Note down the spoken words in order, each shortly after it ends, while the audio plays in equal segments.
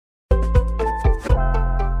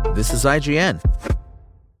This is IGN.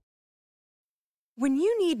 When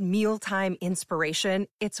you need mealtime inspiration,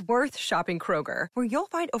 it's worth shopping Kroger, where you'll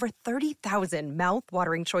find over 30,000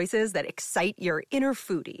 mouth-watering choices that excite your inner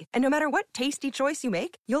foodie. And no matter what tasty choice you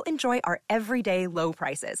make, you'll enjoy our everyday low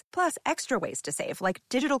prices, plus extra ways to save, like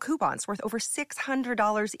digital coupons worth over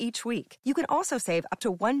 $600 each week. You can also save up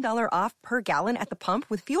to $1 off per gallon at the pump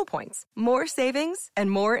with fuel points. More savings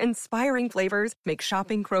and more inspiring flavors make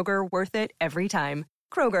shopping Kroger worth it every time.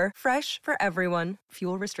 Kroger, fresh for everyone.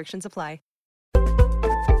 Fuel restrictions apply.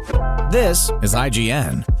 This is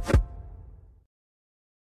IGN.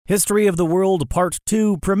 History of the World Part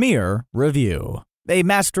 2 Premiere Review. A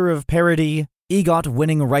master of parody,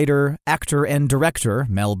 EGOT-winning writer, actor, and director,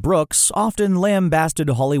 Mel Brooks often lambasted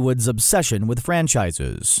Hollywood's obsession with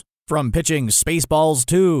franchises. From pitching Spaceballs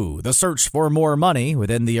 2, The Search for More Money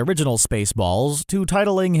within the original Spaceballs, to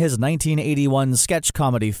titling his 1981 sketch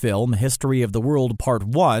comedy film History of the World Part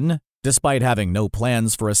 1, despite having no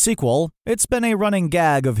plans for a sequel, it's been a running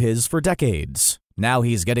gag of his for decades. Now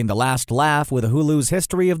he's getting the last laugh with Hulu's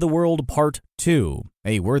History of the World Part 2,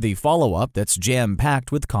 a worthy follow-up that's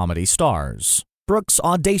jam-packed with comedy stars. Brooks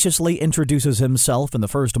audaciously introduces himself in the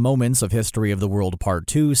first moments of History of the World Part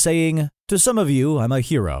 2, saying, "To some of you, I'm a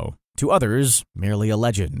hero. To others, merely a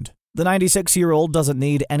legend." The 96-year-old doesn't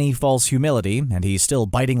need any false humility, and he's still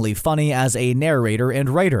bitingly funny as a narrator and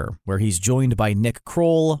writer, where he's joined by Nick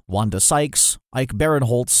Kroll, Wanda Sykes, Ike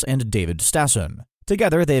Barinholtz, and David Stassen.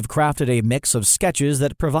 Together, they've crafted a mix of sketches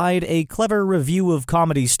that provide a clever review of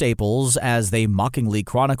comedy staples as they mockingly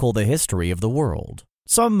chronicle the history of the world.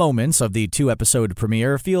 Some moments of the two-episode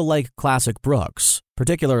premiere feel like classic Brooks,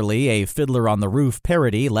 particularly a Fiddler on the Roof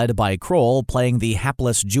parody led by Kroll playing the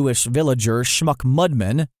hapless Jewish villager Schmuck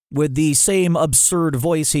Mudman, with the same absurd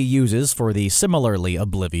voice he uses for the similarly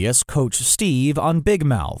oblivious Coach Steve on Big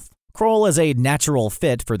Mouth. Kroll is a natural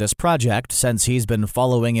fit for this project since he's been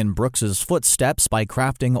following in Brooks's footsteps by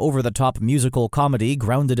crafting over-the-top musical comedy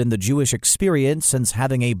grounded in the Jewish experience since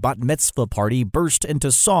having a bat mitzvah party burst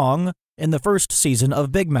into song in the first season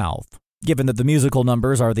of Big Mouth. Given that the musical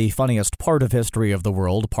numbers are the funniest part of History of the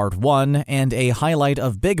World Part 1 and a highlight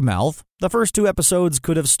of Big Mouth, the first two episodes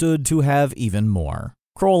could have stood to have even more.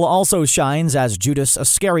 Kroll also shines as Judas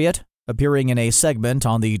Iscariot, appearing in a segment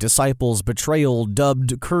on the Disciples' betrayal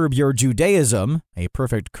dubbed Curb Your Judaism, a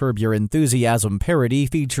perfect Curb Your Enthusiasm parody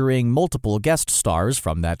featuring multiple guest stars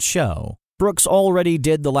from that show. Brooks already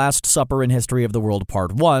did The Last Supper in History of the World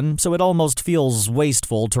Part 1, so it almost feels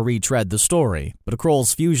wasteful to retread the story. But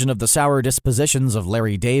Kroll's fusion of the sour dispositions of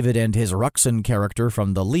Larry David and his Ruxin character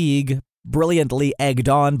from The League, brilliantly egged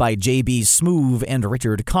on by J.B. Smoove and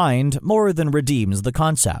Richard Kind, more than redeems the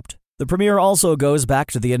concept. The premiere also goes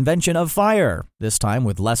back to the invention of fire, this time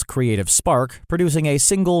with less creative spark, producing a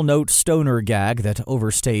single-note stoner gag that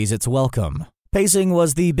overstays its welcome. Pacing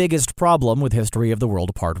was the biggest problem with History of the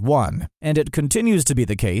World Part 1, and it continues to be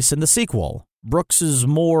the case in the sequel. Brooks's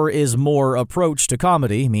more is more approach to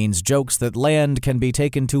comedy means jokes that land can be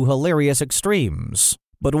taken to hilarious extremes,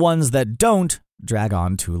 but ones that don't drag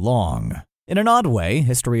on too long. In an odd way,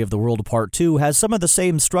 History of the World Part 2 has some of the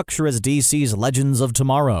same structure as DC's Legends of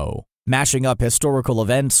Tomorrow, mashing up historical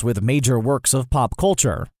events with major works of pop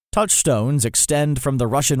culture. Touchstones extend from the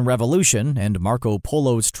Russian Revolution and Marco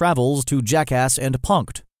Polo's travels to Jackass and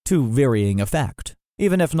Punk'd, to varying effect.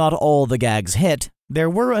 Even if not all the gags hit, there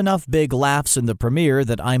were enough big laughs in the premiere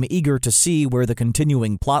that I'm eager to see where the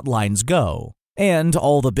continuing plotlines go, and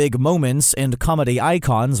all the big moments and comedy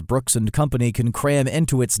icons Brooks and company can cram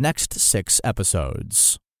into its next 6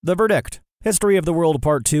 episodes. The verdict: History of the World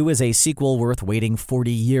Part 2 is a sequel worth waiting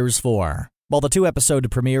 40 years for. While the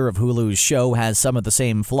 2-episode premiere of Hulu's show has some of the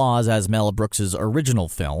same flaws as Mel Brooks's original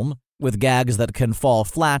film, with gags that can fall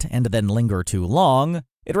flat and then linger too long,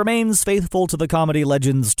 it remains faithful to the comedy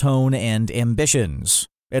legend's tone and ambitions.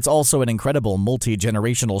 It's also an incredible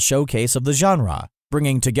multi-generational showcase of the genre,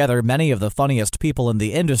 bringing together many of the funniest people in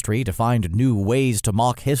the industry to find new ways to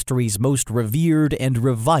mock history's most revered and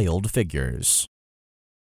reviled figures.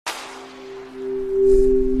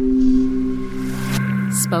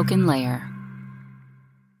 Spoken Layer.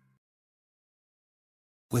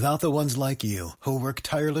 Without the ones like you, who work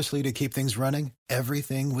tirelessly to keep things running,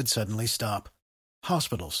 everything would suddenly stop.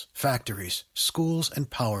 Hospitals, factories, schools, and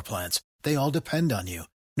power plants, they all depend on you.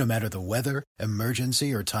 No matter the weather,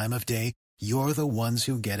 emergency, or time of day, you're the ones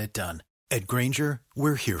who get it done. At Grainger,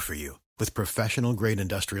 we're here for you with professional-grade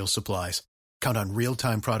industrial supplies. Count on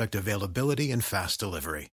real-time product availability and fast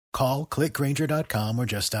delivery. Call, click Grainger.com, or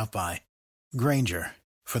just stop by. Grainger,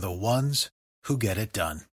 for the ones who get it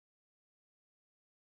done.